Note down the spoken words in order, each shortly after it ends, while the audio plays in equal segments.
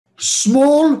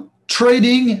small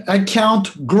trading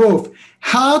account growth.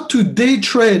 How to day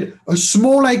trade a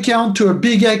small account to a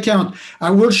big account. I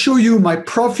will show you my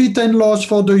profit and loss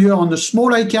for the year on a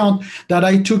small account that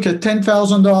I took at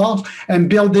 $10,000 and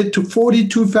built it to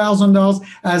 $42,000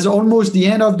 as almost the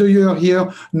end of the year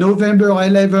here, November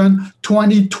 11,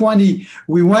 2020.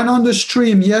 We went on the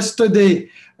stream yesterday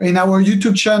in our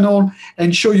YouTube channel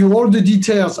and show you all the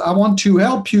details. I want to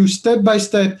help you step by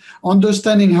step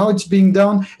understanding how it's being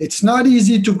done. It's not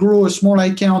easy to grow a small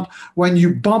account when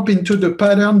you bump into the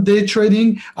pattern day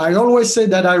trading. I always say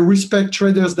that I respect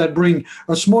traders that bring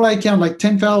a small account like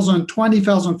 $10,000,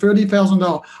 $20,000,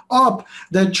 $30,000 up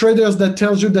than traders that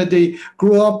tells you that they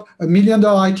grow up $1 million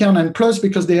account and plus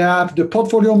because they have the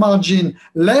portfolio margin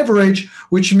leverage,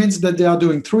 which means that they are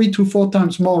doing 3 to 4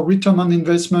 times more return on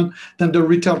investment than the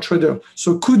retail trader.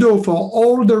 So kudos for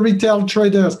all the retail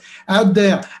traders out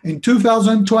there in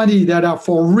 2020 that are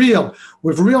for real,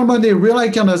 with real money, real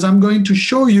account, as I'm going to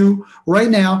show you right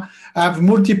now. Have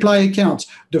multiply accounts.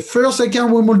 The first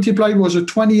account we multiplied was a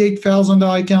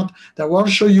 $28,000 account that we'll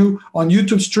show you on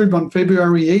YouTube stream on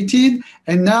February 18.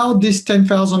 And now this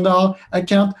 $10,000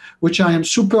 account, which I am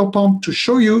super pumped to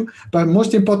show you, but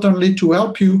most importantly to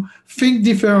help you think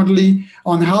differently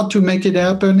on how to make it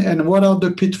happen and what are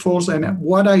the pitfalls and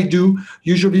what I do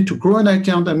usually to grow an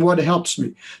account and what helps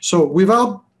me. So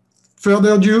without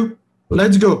further ado,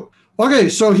 let's go. Okay,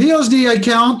 so here's the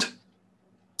account.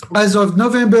 As of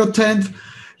November 10th,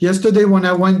 yesterday when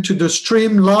I went to the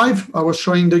stream live, I was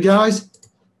showing the guys.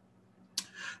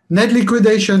 Net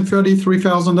liquidation,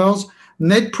 $33,000.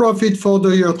 Net profit for the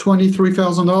year,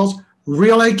 $23,000.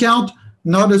 Real account,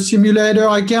 not a simulator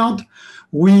account.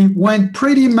 We went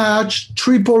pretty much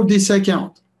triple this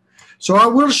account. So I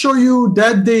will show you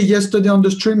that day yesterday on the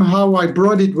stream how I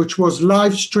brought it, which was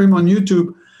live stream on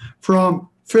YouTube, from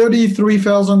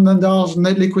 $33,000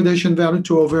 net liquidation value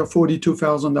to over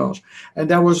 $42,000. And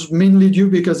that was mainly due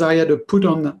because I had a put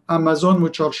on Amazon,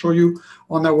 which I'll show you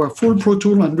on our full pro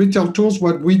tool and retail tools,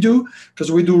 what we do,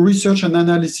 because we do research and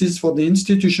analysis for the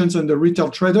institutions and the retail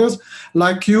traders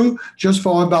like you, just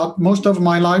for about most of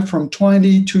my life, from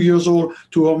 22 years old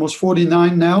to almost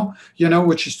 49 now, you know,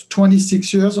 which is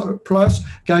 26 years plus.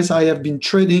 Guys, I have been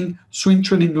trading, swing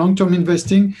trading, long-term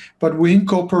investing, but we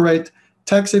incorporate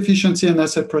tax efficiency and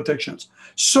asset protections.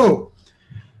 So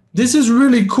this is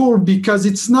really cool because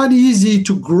it's not easy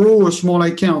to grow a small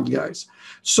account, guys.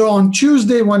 So on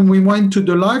Tuesday, when we went to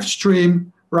the live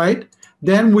stream, right,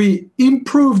 then we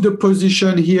improved the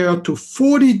position here to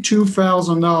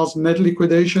 $42,000 net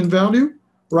liquidation value,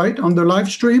 right, on the live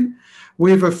stream. We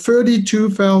have a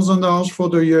 $32,000 for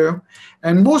the year.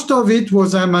 And most of it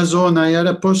was Amazon. I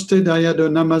had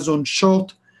an Amazon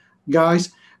short, guys.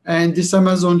 And this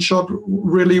Amazon short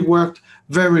really worked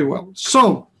very well.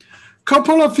 So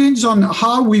couple of things on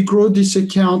how we grow this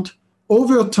account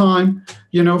over time,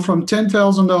 you know, from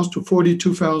 $10,000 to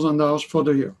 $42,000 for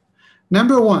the year.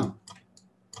 Number one,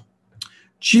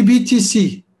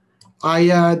 GBTC. I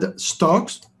had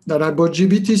stocks that I bought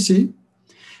GBTC.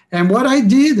 And what I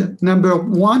did, number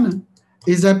one,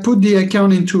 is I put the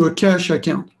account into a cash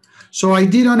account. So I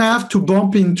didn't have to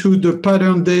bump into the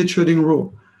pattern day trading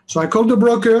rule. So I called the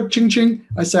broker, ching, ching.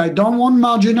 I said, I don't want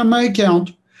margin on my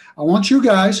account. I want you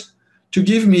guys to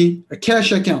give me a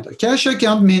cash account. A cash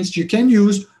account means you can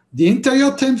use the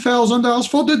entire $10,000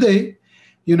 for the day.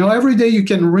 You know, every day you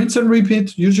can rinse and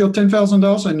repeat, use your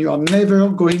 $10,000 and you are never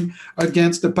going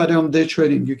against the pattern day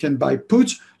trading. You can buy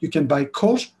puts, you can buy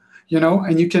calls, you know,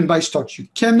 and you can buy stocks. You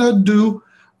cannot do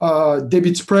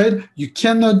debit spread. You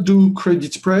cannot do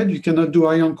credit spread. You cannot do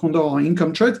iron condor or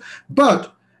income trades.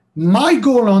 But my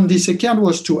goal on this account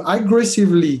was to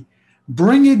aggressively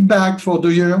bring it back for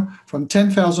the year from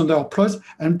 $10,000 plus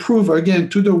and prove again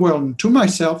to the world and to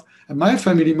myself and my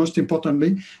family, most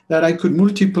importantly, that I could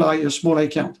multiply a small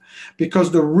account.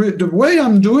 Because the way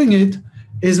I'm doing it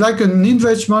is like an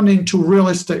investment into real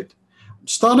estate.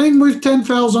 Starting with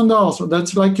 $10,000, so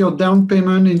that's like your down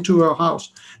payment into a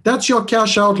house. That's your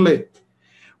cash outlay.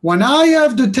 When I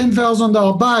have the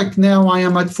 $10,000 back, now I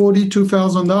am at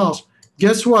 $42,000.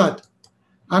 Guess what?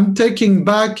 I'm taking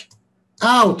back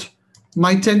out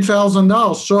my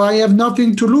 $10,000. So I have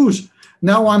nothing to lose.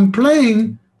 Now I'm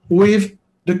playing with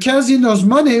the casino's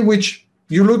money, which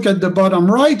you look at the bottom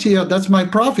right here, that's my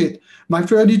profit, my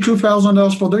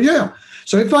 $32,000 for the year.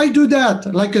 So if I do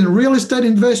that, like a real estate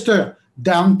investor,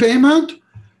 down payment,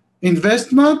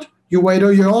 investment, you wait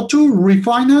a year or two,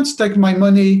 refinance, take my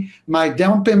money, my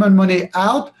down payment money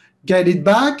out, get it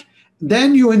back,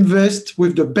 then you invest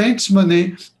with the bank's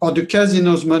money or the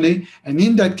casino's money. And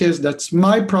in that case, that's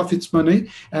my profits money.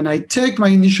 And I take my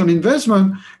initial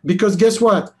investment because guess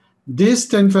what? this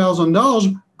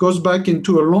 $10,000 goes back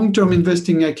into a long-term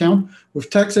investing account with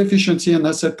tax efficiency and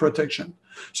asset protection.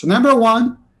 So number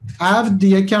one, have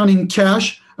the account in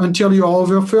cash until you're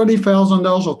over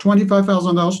 $30,000 or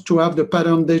 $25,000 to have the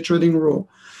pattern day trading rule.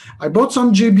 I bought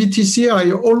some GBTC.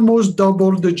 I almost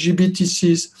doubled the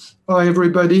GBTCs for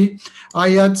everybody. I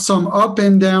had some up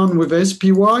and down with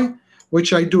SPY,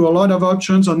 which I do a lot of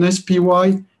options on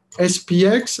SPY,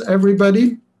 SPX,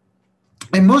 everybody.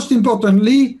 And most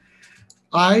importantly,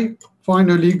 I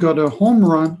finally got a home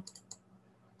run,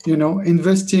 you know,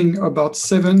 investing about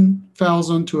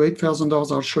 $7,000 to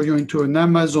 $8,000. I'll show you into an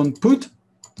Amazon put.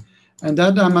 And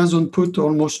that Amazon put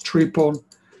almost tripled,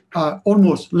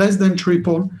 almost less than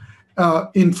tripled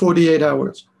in 48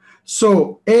 hours.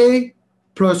 So A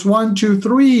plus 1, 2,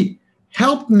 3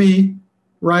 helped me,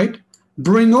 right,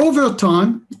 bring over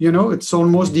time, you know, it's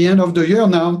almost the end of the year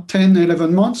now, 10,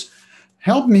 11 months,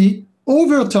 helped me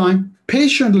over time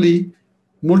patiently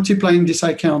multiplying this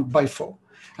account by 4.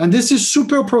 And this is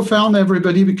super profound,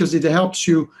 everybody, because it helps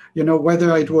you, you know,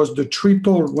 whether it was the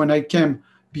triple when I came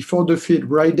before the feed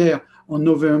right there on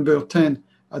November 10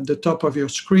 at the top of your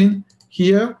screen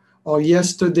here, or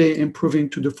yesterday improving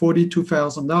to the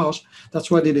 $42,000.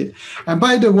 That's what it is. And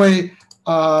by the way,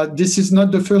 this is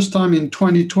not the first time in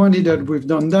 2020 that we've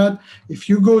done that. If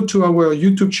you go to our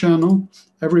YouTube channel,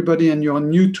 everybody, and you're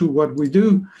new to what we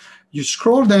do, you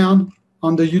scroll down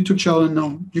on the YouTube channel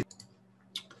now.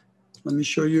 Let me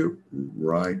show you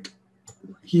right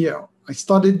here. I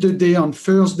started the day on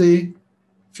Thursday,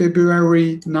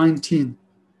 February 19.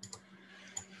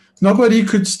 Nobody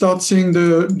could start seeing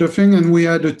the thing, and we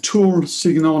had a tool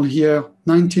signal here,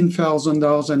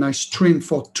 $19,000, and I streamed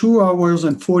for 2 hours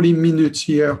and 40 minutes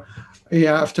here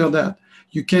after that.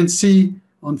 You can see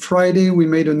on Friday, we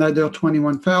made another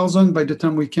 21,000. By the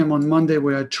time we came on Monday,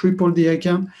 we had tripled the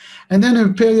account. And then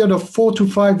a period of 4 to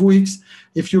 5 weeks,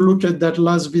 if you look at that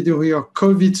last video here,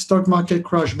 COVID stock market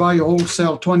crash, buy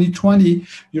wholesale 2020,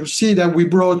 you'll see that we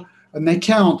brought an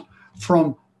account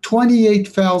from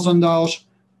 $28,000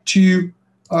 to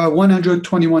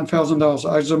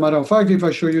 $121,000. As a matter of fact, if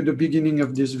I show you the beginning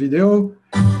of this video,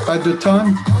 at the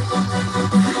time,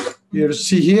 you'll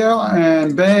see here,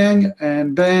 and bang,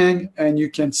 and you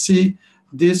can see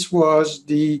this was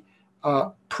the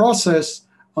process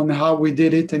on how we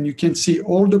did it, and you can see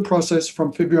all the process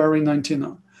from February 19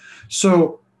 on.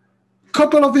 So a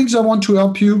couple of things I want to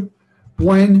help you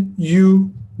when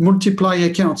you multiply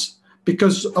accounts,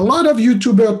 because a lot of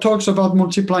YouTubers talks about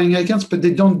multiplying accounts, but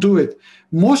they don't do it.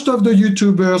 Most of the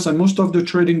YouTubers and most of the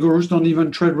trading gurus don't even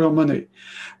trade real money.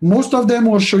 Most of them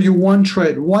will show you one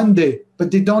trade, one day, but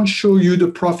they don't show you the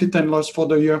profit and loss for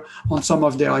the year on some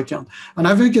of their accounts. And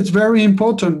I think it's very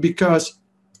important because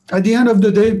at the end of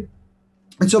the day,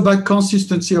 it's about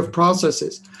consistency of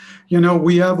processes. You know,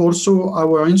 we have also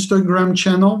our Instagram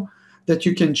channel that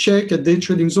you can check at Day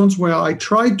Trading Zones, where I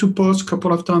try to post a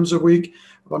couple of times a week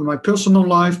about my personal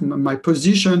life, my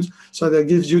positions, so that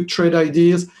gives you trade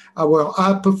ideas. Our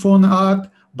app, phone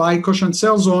app, buy, caution,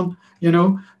 sell zone, you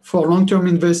know, for long-term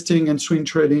investing and swing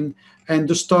trading, and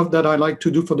the stuff that I like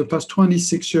to do for the past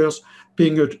 26 years,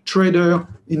 being a trader,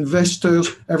 investor,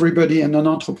 everybody, and an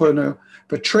entrepreneur.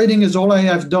 But trading is all I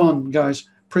have done, guys,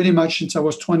 pretty much since I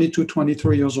was 22,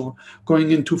 23 years old,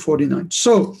 going into 49.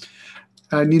 So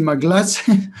I need my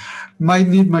glasses. Might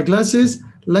need my glasses.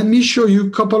 Let me show you a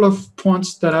couple of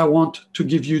points that I want to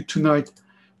give you tonight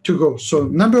to go. So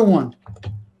number one,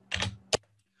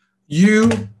 you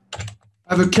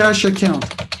have a cash account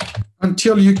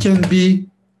until you can be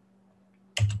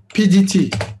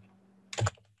PDT.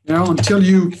 You know, until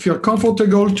you feel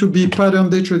comfortable to be pattern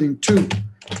day trading. 2,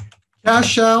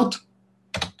 cash out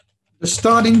the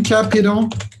starting capital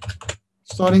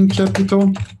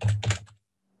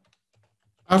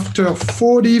after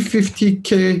 40,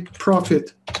 50K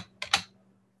profit.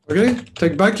 Okay,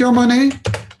 take back your money,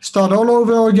 start all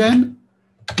over again,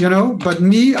 you know, but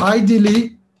me,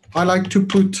 ideally, I like to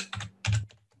put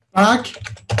back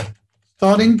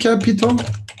starting capital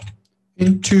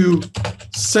into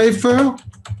safer,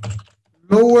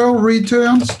 lower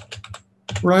returns,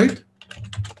 right?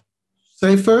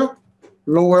 Safer,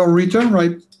 lower return,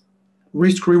 right?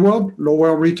 Risk reward,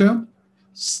 lower return,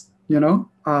 you know,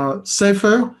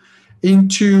 safer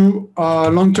into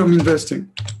long-term investing.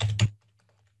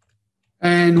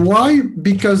 And why?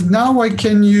 Because now I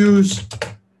can use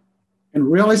in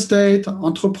real estate,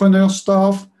 entrepreneur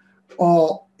stuff,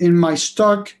 or in my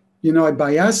stock, you know, I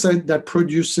buy asset that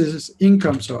produces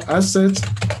income. So assets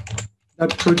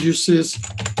that produces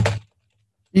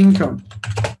income,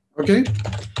 okay?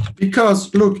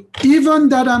 Because look, even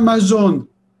that Amazon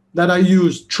that I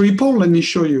use triple, let me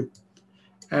show you.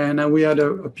 And we had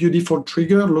a beautiful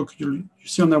trigger. Look, you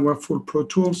see on our full Pro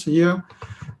Tools here.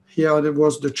 Here there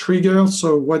was the trigger.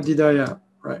 So what did I have?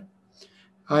 Right.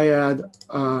 I had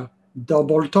a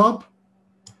double top.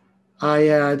 I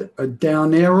had a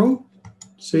down arrow.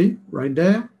 See, right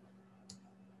there.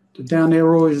 The down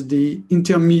arrow is the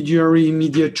intermediary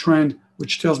immediate trend,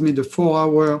 which tells me the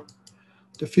 4-hour,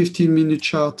 the 15-minute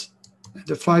chart,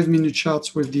 the 5-minute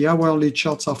charts with the hourly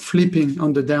charts are flipping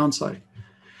on the downside.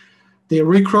 They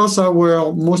recross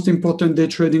our most important day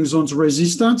trading zones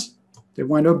resistance. They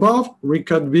went above,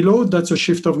 recut below. That's a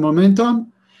shift of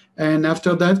momentum. And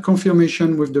after that,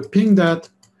 confirmation with the ping that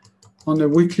on the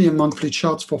weekly and monthly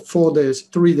charts for 4 days,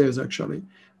 3 days actually,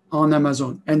 on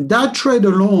Amazon. And that trade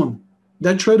alone,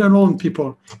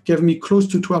 people, gave me close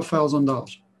to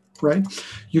 $12,000, right?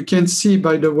 You can see,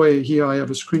 by the way, here I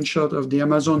have a screenshot of the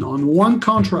Amazon on one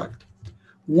contract,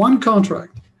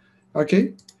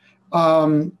 okay?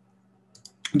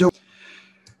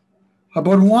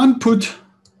 About one put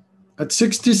at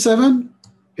 67,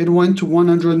 it went to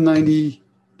 $190,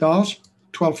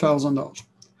 $12,000.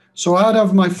 So out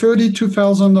of my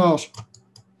 $32,000,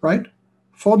 right,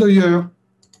 for the year,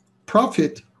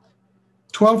 profit,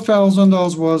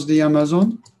 $12,000 was the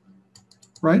Amazon,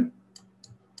 right?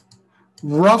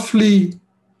 Roughly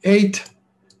 $8,000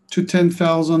 to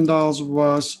 $10,000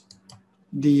 was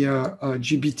the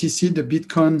GBTC, the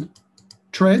Bitcoin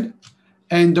trade.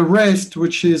 And the rest,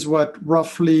 which is what,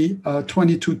 roughly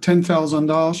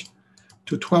 $10,000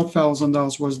 to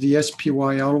 $12,000 was the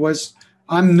SPY.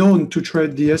 I'm known to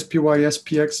trade the SPY,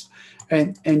 SPX,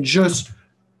 and just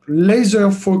laser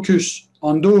focus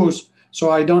on those,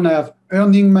 so I don't have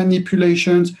earning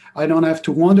manipulations. I don't have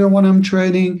to wonder what I'm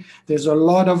trading. There's a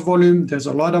lot of volume. There's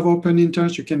a lot of open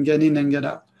interest. You can get in and get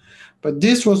out. But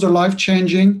this was a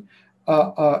life-changing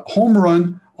home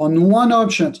run on one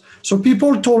option. So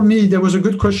people told me, there was a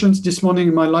good questions this morning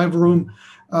in my live room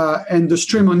and the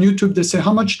stream on YouTube. They say,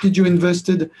 how much did you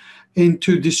invested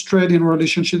into this trade in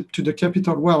relationship to the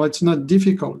capital? Well, it's not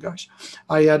difficult, guys.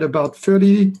 I had about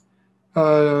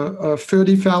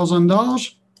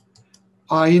 $30,000.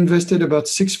 I invested about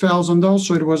 $6,000.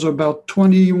 So it was about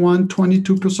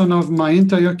 22% of my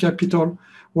entire capital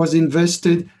was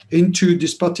invested into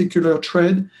this particular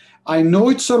trade. I know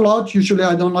it's a lot. Usually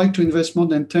I don't like to invest more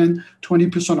than 10,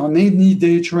 20% on any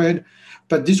day trade.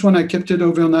 But this one, I kept it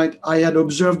overnight. I had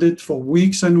observed it for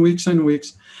weeks and weeks and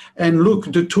weeks. And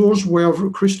look, the tools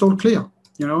were crystal clear.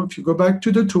 You know, if you go back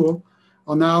to the tool,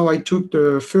 or now I took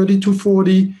the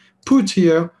 3240 put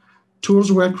here,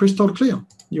 tools were crystal clear.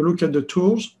 You look at the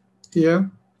tools here,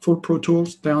 full Pro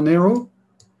Tools, down arrow,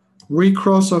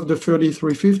 recross of the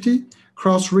 3350,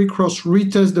 cross, recross,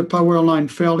 retest the power line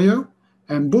failure,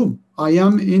 and boom, I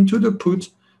am into the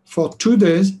put for 2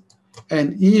 days,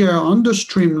 and here on the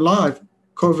stream live,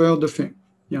 cover the thing,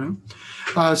 you know.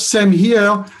 Same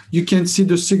here, you can see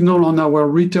the signal on our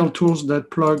retail tools that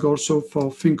plug also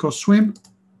for Thinkorswim,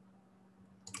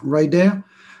 right there,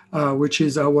 which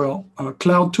is our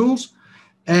cloud tools.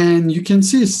 And you can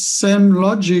see same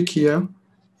logic here,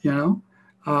 you know,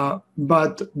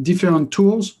 but different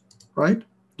tools, right?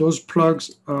 Those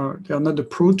plugs, they are not the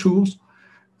Pro tools,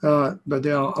 but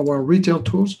they are our retail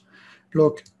tools.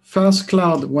 Look, Fast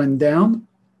Cloud went down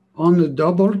on the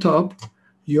double top.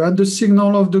 You had the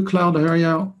signal of the cloud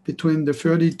area between the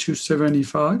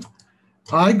 3275.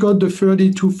 I got the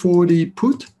 3240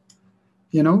 put,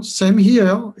 you know, same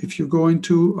here. If you go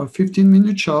into a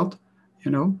 15-minute chart,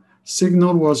 you know,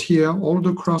 signal was here. All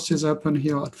the crosses happen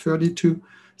here at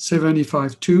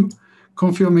 32.75.2.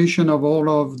 Confirmation of all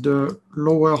of the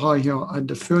lower high here at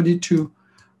the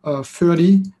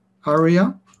 32.30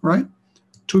 area, right?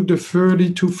 Took the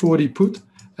 32.40 put,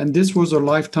 and this was a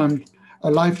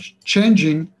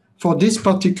life-changing for this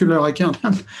particular account.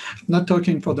 I'm not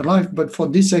talking for the life, but for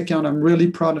this account, I'm really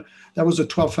proud. That was a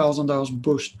 $12,000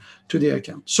 boost to the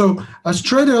account. So as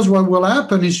traders, what will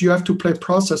happen is you have to play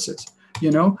processes. You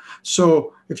know,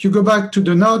 so if you go back to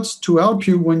the notes to help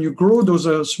you when you grow those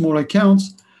small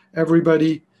accounts,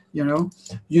 everybody, you know,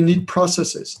 you need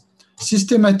processes,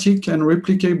 systematic and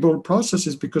replicable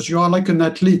processes, because you are like an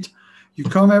athlete. You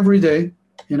come every day,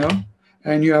 you know,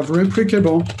 and you have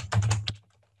replicable,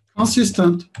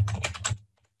 consistent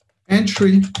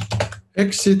entry,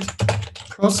 exit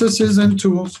processes and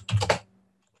tools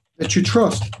that you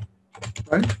trust,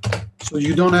 right? So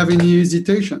you don't have any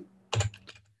hesitation.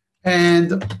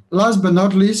 And last but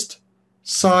not least,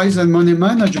 size and money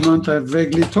management. I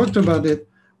vaguely talked about it.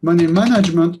 Money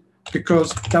management,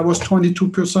 because that was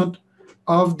 22%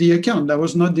 of the account. That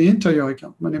was not the entire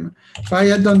account. If I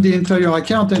had done the entire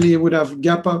account and he would have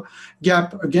gap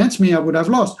against me, I would have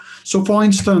lost. So for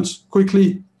instance,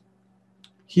 quickly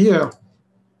here,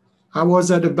 I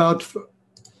was at about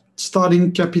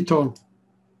starting capital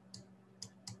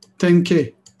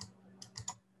 10K.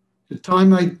 The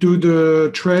time I do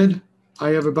the trade, I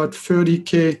have about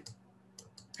 30K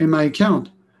in my account.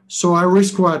 So I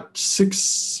risk what?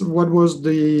 What was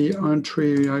the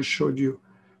entry I showed you?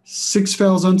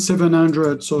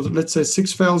 6,700. So let's say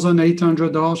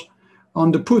 $6,800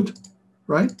 on the put,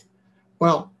 right?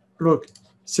 Well, look,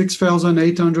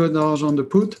 $6,800 on the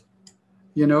put,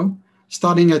 you know,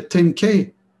 starting at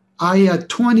 10K. I had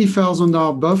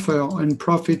 $20,000 buffer and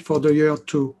profit for the year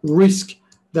to risk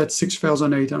that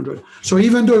 6,800. So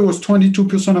even though it was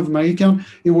 22% of my account,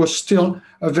 it was still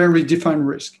a very defined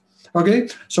risk. Okay,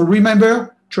 so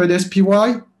remember, trade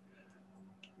SPY,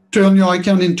 turn your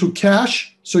account into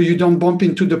cash so you don't bump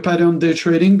into the pattern day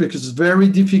trading, because it's very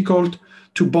difficult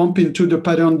to bump into the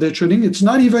pattern day trading. It's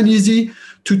not even easy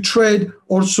to trade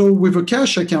also with a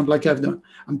cash account like I've done.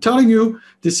 I'm telling you,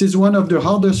 this is one of the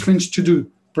hardest things to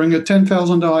do. Bring a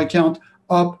 $10,000 account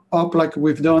up like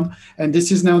we've done, and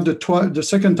this is now the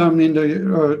second time in the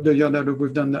year that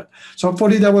we've done that. So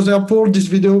hopefully that was helpful. This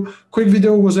quick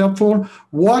video was helpful.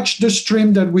 Watch the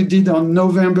stream that we did on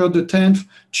November the 10th,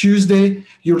 Tuesday.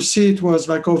 You'll see it was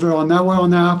like over an hour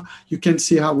and a half. You can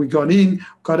see how we got in,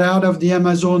 got out of the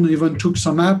Amazon, even took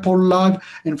some Apple live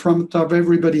in front of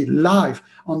everybody live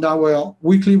on our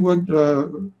weekly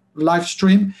live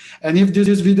stream. And if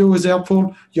this video was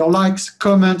helpful, your likes,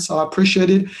 comments are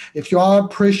appreciated. If you are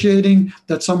appreciating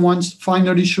that someone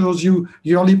finally shows you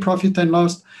yearly profit and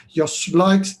loss, your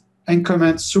likes and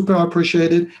comments, super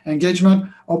appreciated.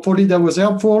 Engagement, hopefully that was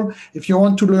helpful. If you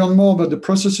want to learn more about the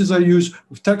processes I use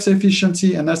with tax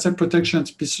efficiency and asset protections,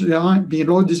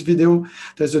 below this video,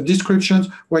 there's a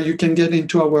description where you can get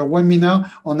into our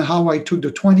webinar on how I took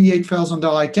the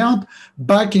 $28,000 account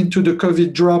back into the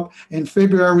COVID drop in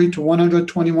February to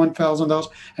 $121,000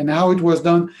 and how it was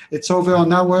done. It's over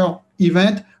an hour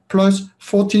event plus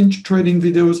 14 trading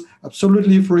videos,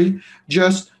 absolutely free,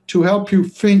 just to help you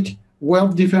think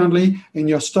wealth differently in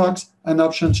your stocks and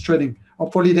options trading.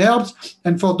 Hopefully it helps.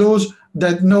 And for those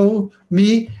that know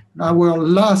me, our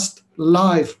last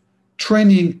live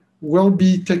training will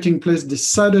be taking place this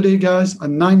Saturday, guys,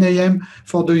 at 9 a.m.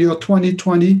 for the year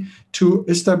 2020 to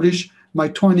establish my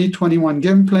 2021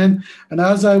 game plan. And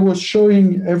as I was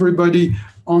showing everybody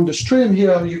on the stream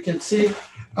here, you can see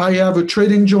I have a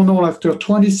trading journal after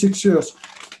 26 years.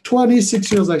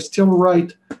 26 years, I still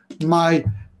write my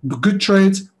good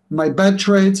trades, my bad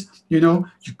trades. You know,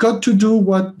 you got to do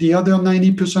what the other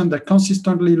 90% that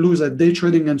consistently lose at day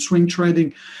trading and swing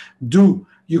trading do.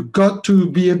 You got to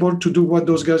be able to do what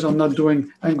those guys are not doing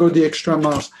and go the extra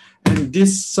miles. And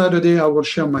this Saturday, I will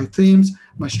share my themes,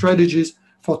 my strategies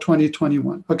for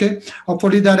 2021. Okay,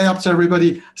 hopefully that helps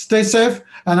everybody. Stay safe,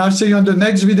 and I'll see you on the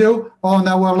next video or on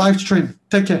our live stream.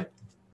 Take care.